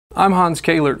I'm Hans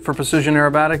Kahlert for Precision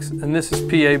Aerobatics, and this is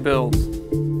PA Builds.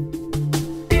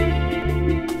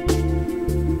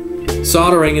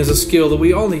 Soldering is a skill that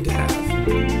we all need to have.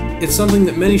 It's something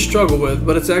that many struggle with,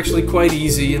 but it's actually quite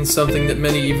easy and something that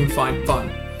many even find fun.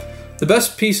 The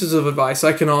best pieces of advice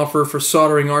I can offer for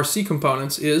soldering RC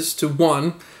components is to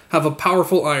 1. Have a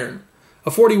powerful iron.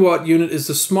 A 40 watt unit is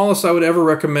the smallest I would ever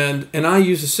recommend, and I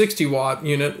use a 60 watt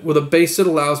unit with a base that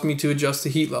allows me to adjust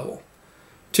the heat level.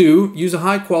 2. Use a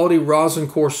high quality rosin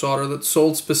core solder that's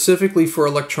sold specifically for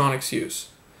electronics use.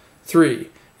 3.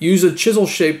 Use a chisel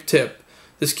shaped tip.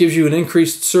 This gives you an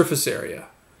increased surface area.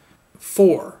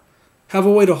 4. Have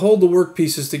a way to hold the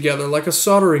workpieces together like a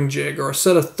soldering jig or a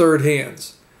set of third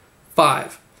hands.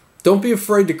 5. Don't be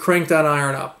afraid to crank that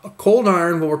iron up. A cold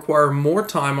iron will require more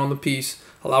time on the piece,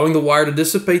 allowing the wire to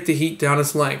dissipate the heat down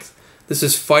its length. This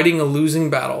is fighting a losing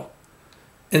battle.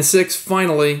 And 6.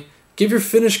 Finally, give your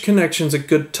finished connections a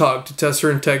good tug to test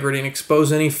their integrity and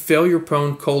expose any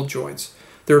failure-prone cold joints.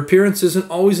 Their appearance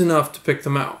isn't always enough to pick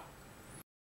them out.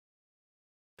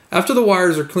 After the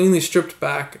wires are cleanly stripped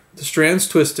back, the strands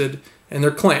twisted, and they're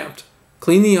clamped,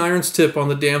 clean the iron's tip on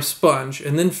the damp sponge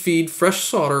and then feed fresh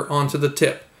solder onto the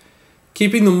tip.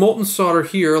 Keeping the molten solder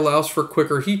here allows for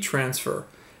quicker heat transfer,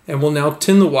 and will now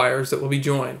tin the wires that will be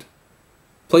joined.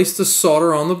 Place the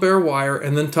solder on the bare wire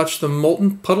and then touch the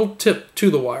molten puddled tip to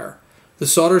the wire. The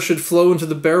solder should flow into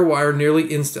the bare wire nearly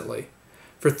instantly.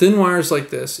 For thin wires like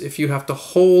this, if you have to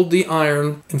hold the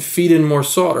iron and feed in more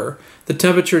solder, the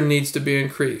temperature needs to be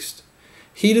increased.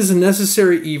 Heat is a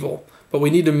necessary evil, but we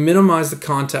need to minimize the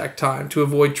contact time to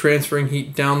avoid transferring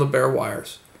heat down the bare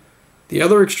wires. The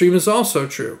other extreme is also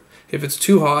true. If it's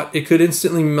too hot, it could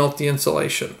instantly melt the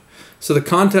insulation. So the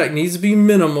contact needs to be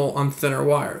minimal on thinner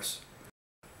wires.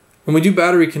 When we do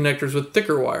battery connectors with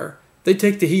thicker wire, they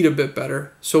take the heat a bit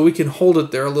better, so we can hold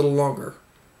it there a little longer.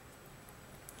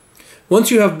 Once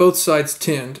you have both sides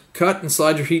tinned, cut and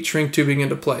slide your heat shrink tubing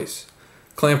into place.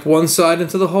 Clamp one side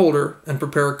into the holder and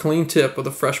prepare a clean tip with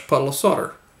a fresh puddle of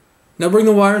solder. Now bring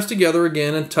the wires together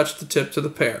again and touch the tip to the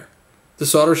pair. The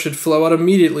solder should flow out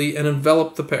immediately and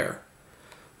envelop the pair.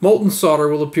 Molten solder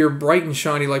will appear bright and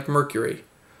shiny like mercury.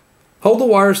 Hold the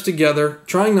wires together,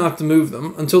 trying not to move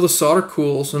them, until the solder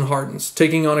cools and hardens,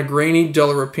 taking on a grainy,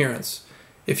 duller appearance.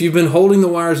 If you've been holding the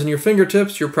wires in your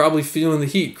fingertips, you're probably feeling the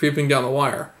heat creeping down the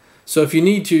wire. So if you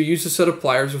need to, use a set of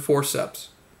pliers or forceps.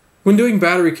 When doing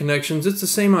battery connections, it's the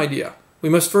same idea. We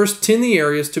must first tin the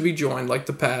areas to be joined like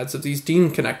the pads of these Dean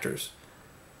connectors.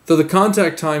 Though the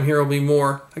contact time here will be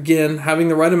more, again, having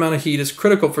the right amount of heat is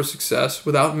critical for success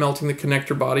without melting the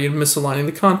connector body and misaligning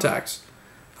the contacts.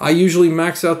 I usually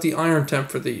max out the iron temp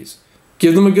for these.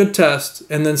 Give them a good test,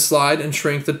 and then slide and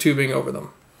shrink the tubing over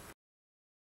them.